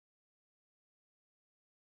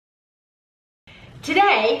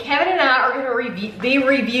Today, Kevin and I are going to be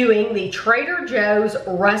reviewing the Trader Joe's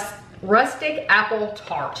Rustic Apple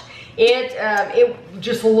Tart. It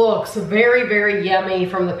just looks very, very yummy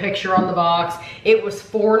from the picture on the box. It was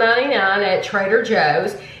 $4.99 at Trader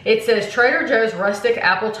Joe's. It says Trader Joe's Rustic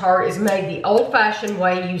Apple Tart is made the old-fashioned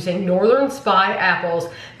way using Northern Spy apples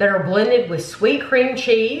that are blended with sweet cream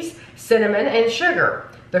cheese, cinnamon, and sugar.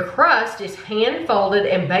 The crust is hand-folded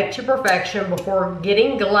and baked to perfection before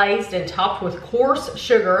getting glazed and topped with coarse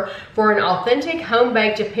sugar for an authentic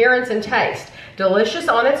home-baked appearance and taste. Delicious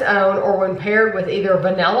on its own or when paired with either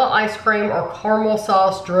vanilla ice cream or caramel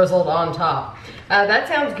sauce drizzled on top. That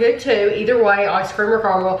sounds good too, either way, ice cream or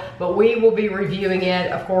caramel, but we will be reviewing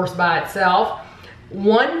it, of course, by itself.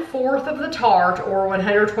 1/4 of the tart, or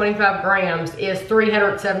 125 grams, is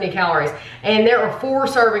 370 calories, and there are 4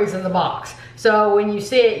 servings in the box. So when you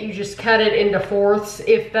see it, you just cut it into fourths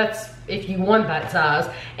if you want that size,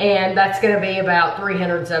 and that's going to be about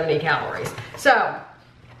 370 calories. So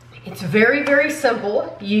it's very, very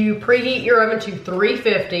simple. You preheat your oven to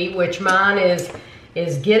 350, which mine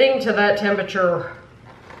is getting to that temperature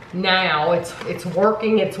now. It's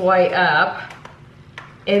working its way up.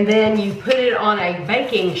 And then you put it on a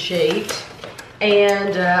baking sheet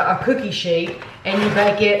and a cookie sheet, and you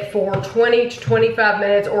bake it for 20 to 25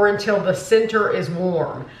 minutes or until the center is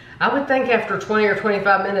warm. I would think after 20 or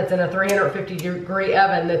 25 minutes in a 350-degree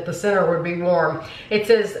oven that the center would be warm. It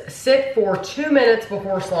says sit for 2 minutes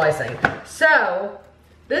before slicing. So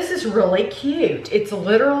this is really cute. It's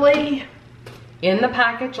literally in the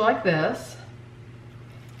package like this.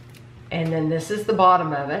 And then this is the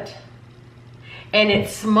bottom of it. And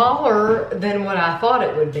it's smaller than what I thought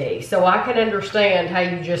it would be. So I can understand how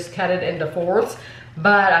you just cut it into fourths.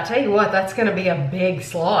 But I tell you what, that's gonna be a big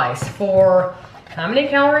slice for, how many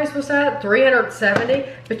calories was that? 370,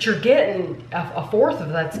 but you're getting a fourth of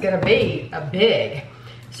that's gonna be a big.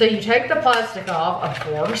 So you take the plastic off, of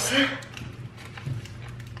course.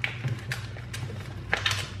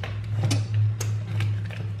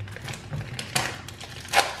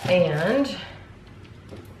 And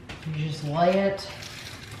you just lay it.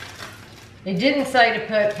 It didn't say to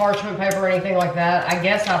put parchment paper or anything like that. I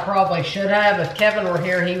guess I probably should have. If Kevin were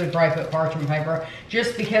here, he would probably put parchment paper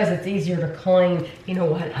just because it's easier to clean. You know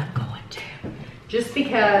what? I'm going to. Just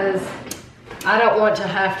because I don't want to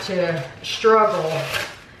have to struggle.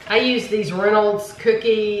 I use these Reynolds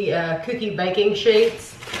cookie baking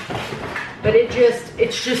sheets, but it just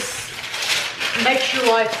makes your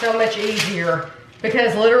life so much easier.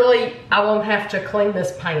 Because literally, I won't have to clean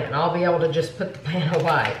this pan. I'll be able to just put the pan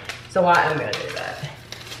away. So I am gonna do that.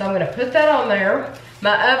 So I'm gonna put that on there.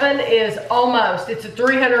 My oven is almost, it's at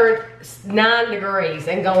 309 degrees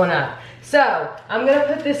and going up. So I'm gonna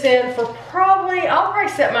put this in for I'll probably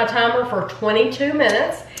set my timer for 22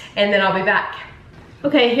 minutes and then I'll be back.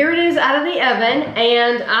 Okay, here it is out of the oven,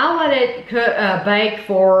 and I let it bake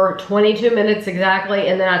for 22 minutes exactly,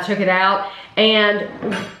 and then I took it out, and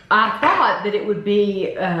I thought that it would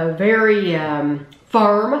be very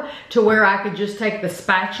firm to where I could just take the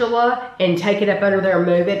spatula and take it up under there and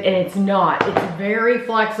move it, and it's not. It's very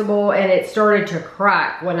flexible, and it started to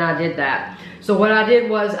crack when I did that. So what I did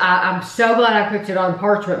was, I'm so glad I cooked it on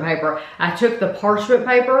parchment paper. I took the parchment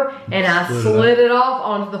paper and I slid it off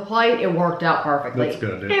onto the plate. It worked out perfectly. That's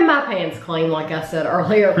good, dude. And my pan's clean, like I said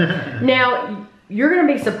earlier. Now, you're gonna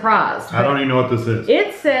be surprised. I don't even know what this is.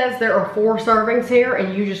 It says there are 4 servings here,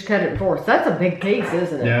 and you just cut it in 4. That's a big piece,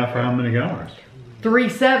 isn't it? Yeah, for how many calories?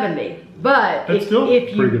 370. But it's still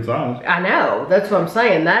pretty good size. I know, that's what I'm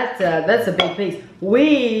saying. That's a big piece.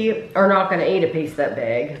 We are not gonna eat a piece that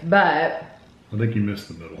big, but I think you missed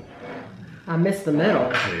the middle. I missed the middle.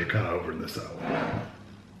 Yeah, you're kind of over in this side.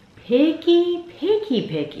 Picky, picky,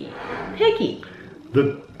 picky, picky.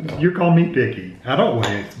 You call me picky. I don't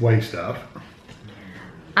weigh stuff.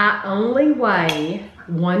 I only weigh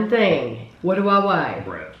one thing. What do I weigh?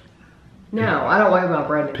 Bread. No, I don't weigh my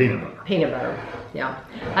bread anymore. Peanut butter. Peanut butter, yeah.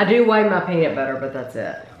 I do weigh my peanut butter, but that's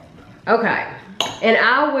it. Okay, and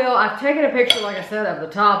I've taken a picture, like I said, of the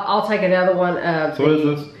top. I'll take another one of So what is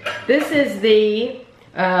this? This is the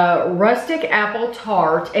Rustic Apple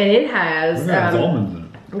Tart, and it has... almonds in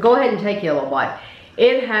it. Go ahead and take you a little bite.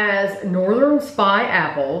 It has Northern Spy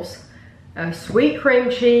apples, sweet cream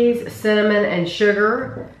cheese, cinnamon, and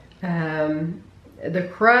sugar. The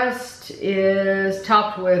crust is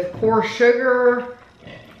topped with coarse sugar.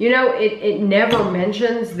 You know, it never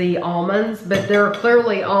mentions the almonds, but there are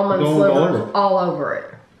clearly almond slivers all over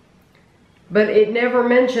it. But it never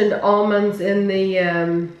mentioned almonds in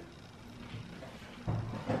the...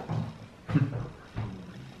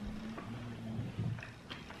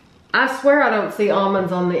 I swear I don't see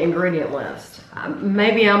almonds on the ingredient list.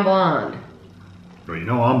 Maybe I'm blind. Well, you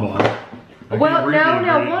know I'm blind. Well,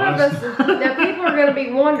 no, one of us, now people are going to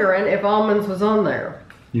be wondering if almonds was on there.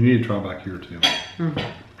 You need to try back here too.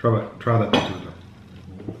 Try that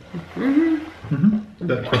too.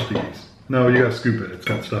 That crusty piece. No, you gotta scoop it. It's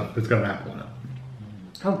got stuff. It's got an apple in it.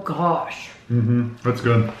 Oh gosh. That's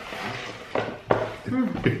good.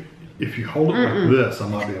 If you hold it like this, I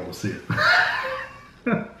might be able to see it.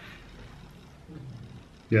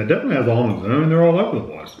 Yeah, it definitely has almonds in it. I mean, they're all over the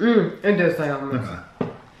place. It does say almonds. Okay.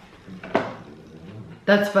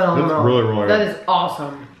 That's phenomenal. That's really, really That is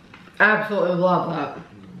awesome. Absolutely love that.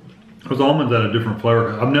 Those almonds add a different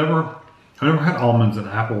flavor. I've never had almonds and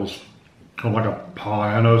apples on like a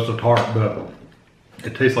pie. I know it's a tart, but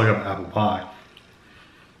it tastes like an apple pie.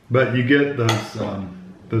 But you get those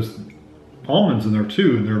almonds in there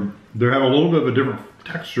too, and they have a little bit of a different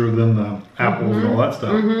texture than the apples and all that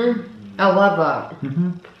stuff. I love that.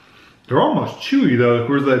 They're almost chewy though,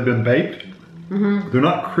 whereas they've been baked. They're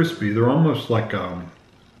not crispy. They're almost like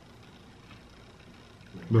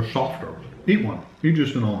they're softer. Eat one. Eat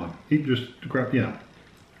just an almond. Eat just the crap. Yeah.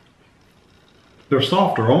 They're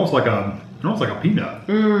softer, almost like a peanut.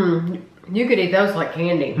 You could eat those like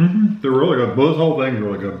candy. They're really good. Well, this whole thing's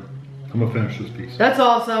really good. I'm gonna finish this piece. That's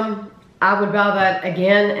awesome. I would buy that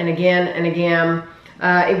again and again and again.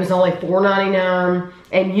 It was only $4.99,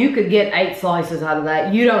 and you could get 8 slices out of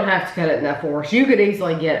that. You don't have to cut it in that fourths. You could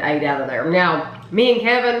easily get 8 out of there. Now, me and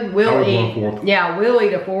Kevin will eat. Yeah, we'll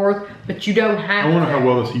eat a fourth, but you don't have to. I wonder how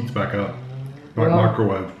well this heats back up, like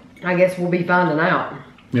microwave. I guess we'll be finding out.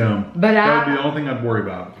 Yeah, but that would be the only thing I'd worry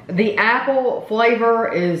about. The apple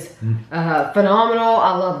flavor is phenomenal.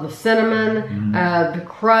 I love the cinnamon. The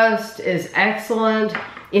crust is excellent.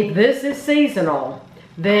 If this is seasonal,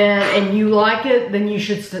 and you like it, then you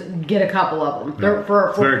should get a couple of them. Yeah,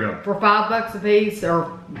 for very good. For $5 a piece or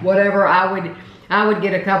whatever, I would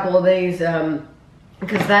get a couple of these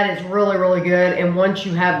because that is really, really good. And once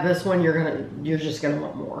you have this one, you're just gonna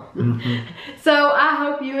want more. So I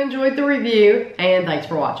hope you enjoyed the review, and thanks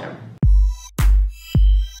for watching.